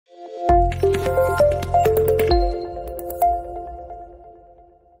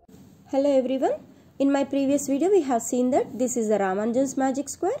Hello everyone. In my previous video we have seen that this is the Ramanujan's magic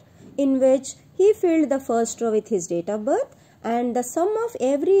square, in which he filled the first row with his date of birth, and the sum of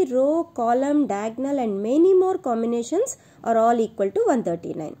every row, column, diagonal and many more combinations are all equal to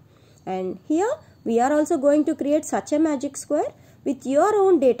 139. And here we are also going to create such a magic square with your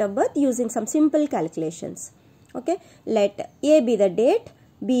own date of birth using some simple calculations. Okay, let A be the date,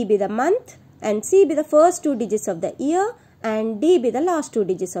 B be the month and C be the first two digits of the year and D be the last two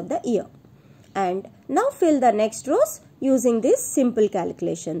digits of the year. And now fill the next rows using these simple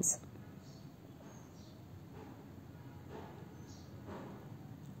calculations.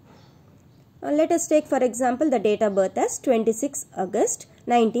 Let us take for example the date of birth as 26 August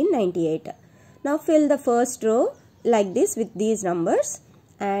 1998. Now fill the first row like this with these numbers,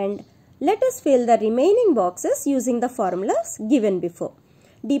 and let us fill the remaining boxes using the formulas given before.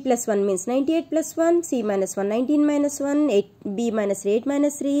 D plus 1 means 98 plus 1, C minus 1 19 minus 1, B minus 8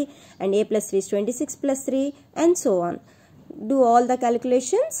 minus 3 and A plus 3 is 26 plus 3 and so on. Do all the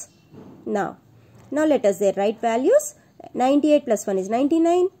calculations. Now let us write values. 98 plus 1 is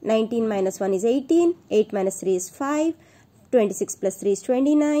 99, 19 minus 1 is 18, 8 minus 3 is 5, 26 plus 3 is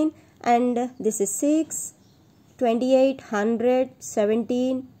 29 and this is 6, 28, 100,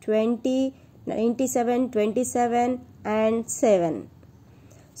 17, 20, 97, 27 and 7.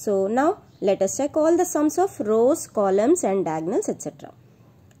 So now let us check all the sums of rows, columns and diagonals, etc.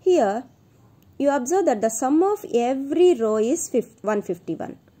 Here you observe that the sum of every row is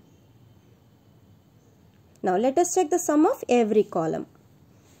 151. Now let us check the sum of every column.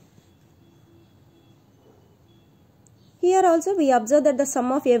 Here also we observe that the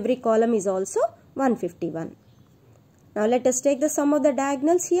sum of every column is also 151. Now let us take the sum of the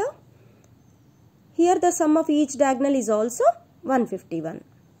diagonals here. Here the sum of each diagonal is also 151.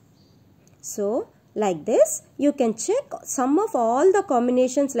 So like this you can check sum of all the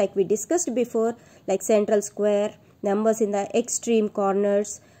combinations like we discussed before, like central square, numbers in the extreme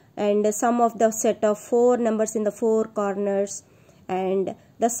corners, and the sum of the set of 4 numbers in the 4 corners, and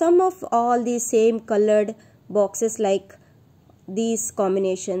the sum of all these same colored boxes like these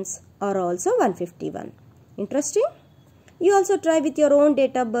combinations are also 151. Interesting? You also try with your own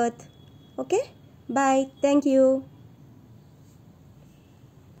date of birth. Okay? Bye. Thank you.